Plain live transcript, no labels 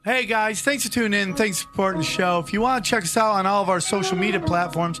Hey guys, thanks for tuning in. Thanks for supporting the show. If you want to check us out on all of our social media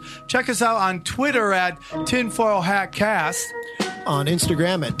platforms, check us out on Twitter at Tinfoil Hat Cast. On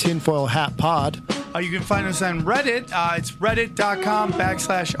Instagram at Tinfoil Hat Pod. You can find us on Reddit. It's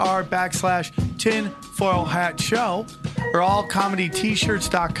reddit.com/r/tinfoil hat show. Or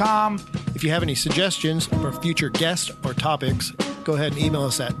allcomedyt-shirts.com. If you have any suggestions for future guests or topics, go ahead and email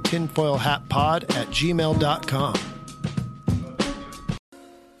us at tinfoilhatpod@gmail.com.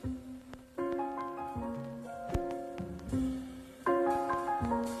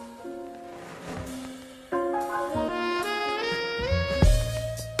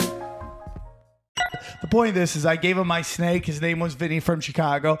 The point of this is I gave him my snake. His name was Vinny from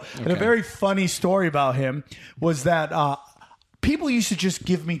Chicago. Okay. And a very funny story about him was that people used to just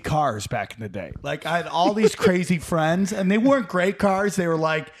give me cars back in the day. Like I had all these crazy friends, and they weren't great cars. They were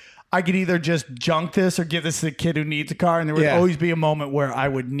like, I could either just junk this or give this to the kid who needs a car. And there would always be a moment where I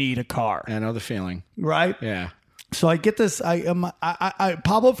would need a car. I know the feeling. Right? Yeah. So I get this.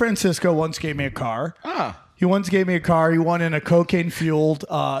 Pablo Francisco once gave me a car. He once gave me a car. He won in a cocaine-fueled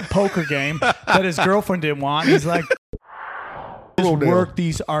poker game that his girlfriend didn't want. He's like, just work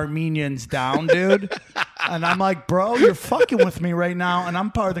these Armenians down, dude. And I'm like, bro, you're fucking with me right now, and I'm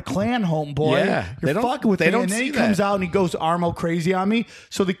part of the Klan, homeboy. Yeah, you're fucking with me. And then he comes out and he goes Armo crazy on me.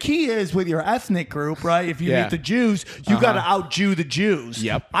 So the key is with your ethnic group, right? If you meet the Jews, you got to out-Jew the Jews.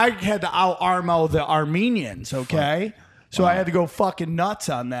 Yep. I had to out-Armo the Armenians, okay? So I had to go fucking nuts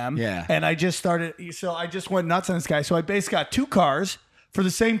on them. Yeah. And I just went nuts on this guy. So I basically got two cars for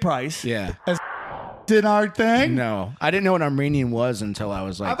the same price. Yeah. As did our thing. No. I didn't know what Armenian was until I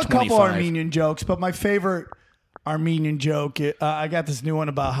was like 25. I have a couple Armenian jokes, but my favorite Armenian joke, I got this new one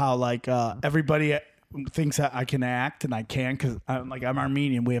about how like everybody thinks that I can act, and I can because I'm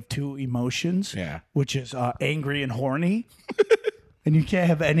Armenian. We have two emotions, which is angry and horny. And you can't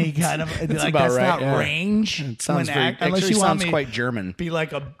have any kind of that's right, not range. It sounds unless you want me quite German. Be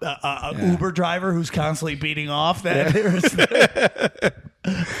like a Uber driver who's constantly beating off that.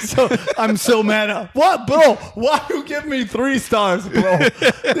 So I'm so mad. What, bro? Why you give me 3 stars, bro?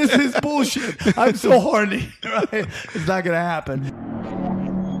 This is bullshit. I'm so horny. Right? It's not gonna happen.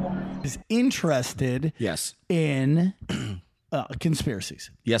 Is interested in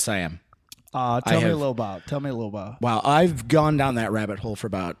conspiracies. Yes, I am. Tell me a little about. Wow, I've gone down that rabbit hole for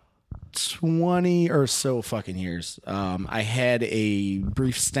about 20 or so fucking years. I had a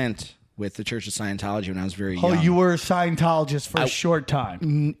brief stint with the Church of Scientology when I was very young. Oh, you were a Scientologist for a short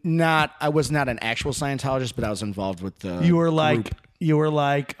time. I was not an actual Scientologist, but I was involved with the You were like group.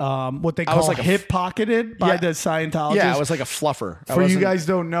 What they call hip pocketed by the Scientologists. Yeah, I was like a fluffer. For you guys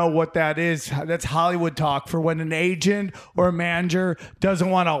don't know what that is, that's Hollywood talk for when an agent or a manager doesn't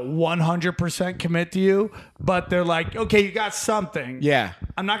want to 100% commit to you, but they're like, okay, you got something. Yeah.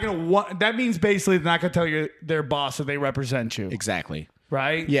 I'm not going to, that means basically they're not going to tell their boss that they represent you. Exactly.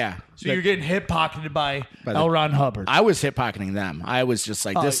 Right? Yeah. So you're getting hip pocketed by L. Ron Hubbard. I was hip pocketing them. I was just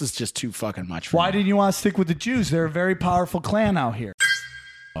like, this is just too fucking much for me. Why didn't you want to stick with the Jews? They're a very powerful clan out here.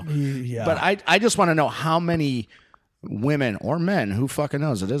 Yeah. But I just want to know how many women or men, who fucking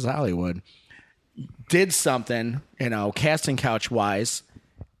knows, it is Hollywood, did something, casting couch wise,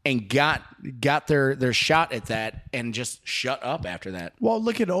 and got their shot at that and just shut up after that. Well,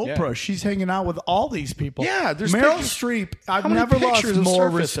 look at Oprah. Yeah. She's hanging out with all these people. Yeah, there's Meryl Streep. I've never lost more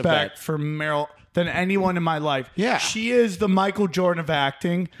respect for Meryl than anyone in my life. Yeah. She is the Michael Jordan of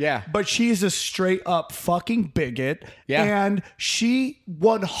acting. Yeah. But she is a straight up fucking bigot. Yeah. And she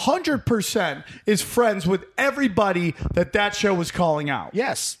 100% is friends with everybody that show was calling out.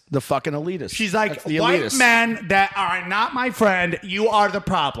 Yes. The fucking elitists. She's like, white men that are not my friend, you are the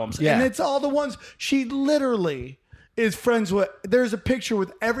problems. Yeah. And it's all the ones she literally is friends with. There's a picture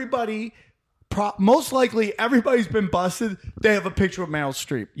with everybody. Most likely everybody's been busted. They have a picture with Meryl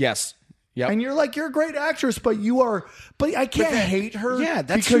Streep. Yes. Yep. And you're like, you're a great actress, but I can't hate her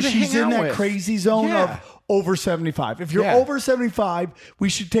that's because she's in that crazy zone of over 75. If you're over 75, we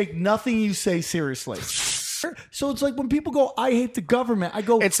should take nothing you say seriously. So it's like when people go, I hate the government. I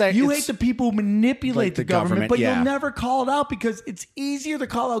go, hate the people who manipulate the government, but you'll never call it out because it's easier to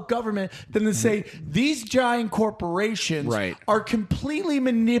call out government than to say these giant corporations are completely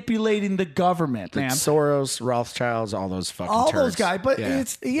manipulating the government, man. Soros, Rothschilds, all those fucking turds. Those guys. But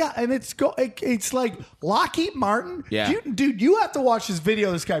it's like Lockheed Martin. Yeah. Dude, you have to watch this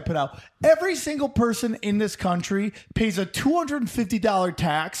video this guy put out. Every single person in this country pays a $250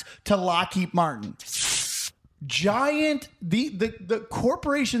 tax to Lockheed Martin. Giant, the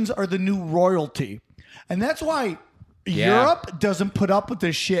corporations are the new royalty. And that's why Europe doesn't put up with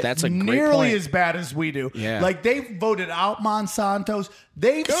this shit. That's a great nearly point. as bad as we do. Yeah. Like they've voted out Monsanto's.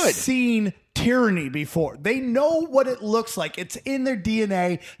 They've seen tyranny before. They know what it looks like. It's in their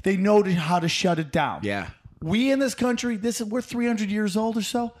DNA. They know how to shut it down. Yeah. We in this country, we're 300 years old or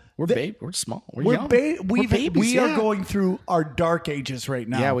so. We're small. We're young. We're babies. We yeah. are going through our dark ages right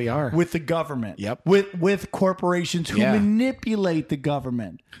now. Yeah, we are. With the government. Yep. With corporations who manipulate the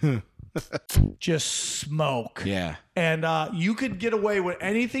government. Just smoke. Yeah. And you could get away with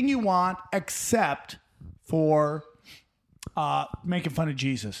anything you want except for making fun of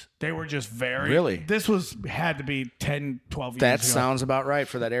Jesus. They were just very... Really? This had to be 10, 12 years That ago. sounds about right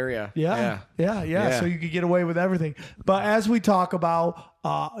for that area. Yeah. So you could get away with everything. But as we talk about,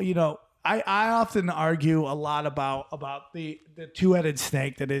 I often argue a lot about the two-headed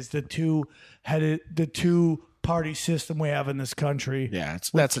snake that is the two-party system we have in this country. Yeah,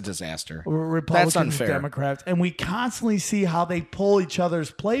 that's a disaster. Republicans, That's unfair. Democrats, and we constantly see how they pull each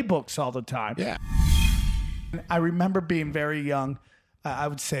other's playbooks all the time. Yeah. I remember being very young. I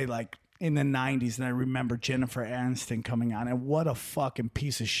would say like in the 90s, and I remember Jennifer Aniston coming on, and what a fucking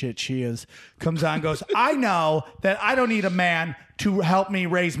piece of shit she is. Comes on and goes, I know that I don't need a man to help me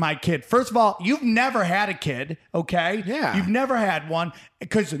raise my kid. First of all, you've never had a kid, okay? Yeah. You've never had one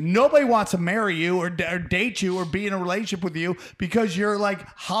because nobody wants to marry you or date you or be in a relationship with you because you're like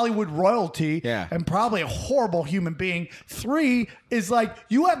Hollywood royalty and probably a horrible human being. 3 is like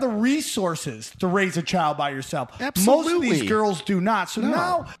you have the resources to raise a child by yourself. Absolutely. Most of these girls do not. So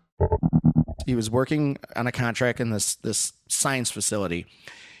now... He was working on a contract in this science facility.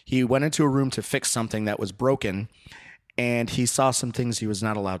 He went into a room to fix something that was broken, and he saw some things he was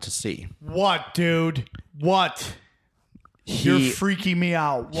not allowed to see. What, dude? What? You're freaking me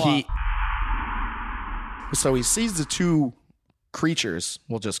out. What? So he sees the two creatures,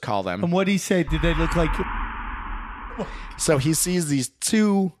 we'll just call them. And what did he say? Did they look like... So he sees these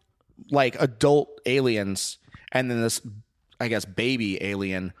two, like, adult aliens, and then this, I guess, baby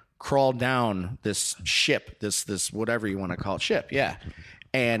alien crawl down this ship, this whatever you want to call it, ship, yeah.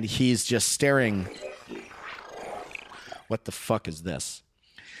 And he's just staring. What the fuck is this?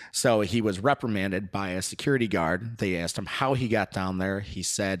 So he was reprimanded by a security guard. They asked him how he got down there. He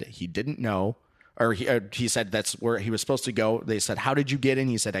said he didn't know. Or he said that's where he was supposed to go. They said, how did you get in?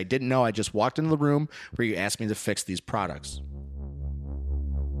 He said, I didn't know. I just walked into the room where you asked me to fix these products.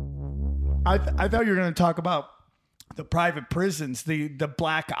 I thought you were going to talk about the private prisons, the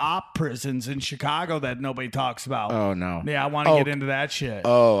black op prisons in Chicago that nobody talks about. Oh, no. Yeah, I want to get into that shit.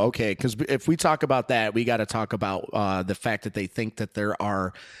 Oh, okay. Because if we talk about that, we got to talk about the fact that they think that there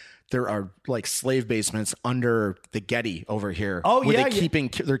are like slave basements under the Getty over here. Oh, where they're keeping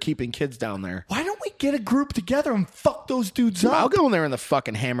kids down there. Why don't we get a group together and fuck those dudes up? I'll go in there in the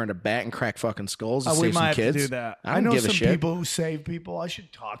fucking hammer and a bat and crack fucking skulls and save some kids. We might have to do that. I don't know give a some shit. people who save people. I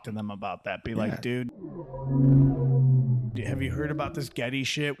should talk to them about that. Be like, dude, have you heard about this Getty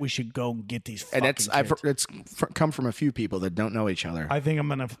shit? We should go and get these fucking kids. It's come from a few people that don't know each other. I think I'm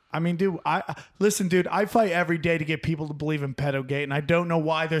gonna. I mean, dude, listen, dude. I fight every day to get people to believe in pedogate, and I don't know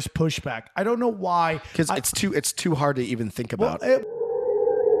why there's pushback. I don't know why. Because it's too hard to even think about.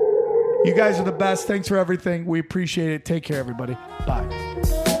 You guys are the best. Thanks for everything. We appreciate it. Take care, everybody.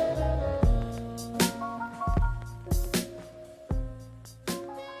 Bye.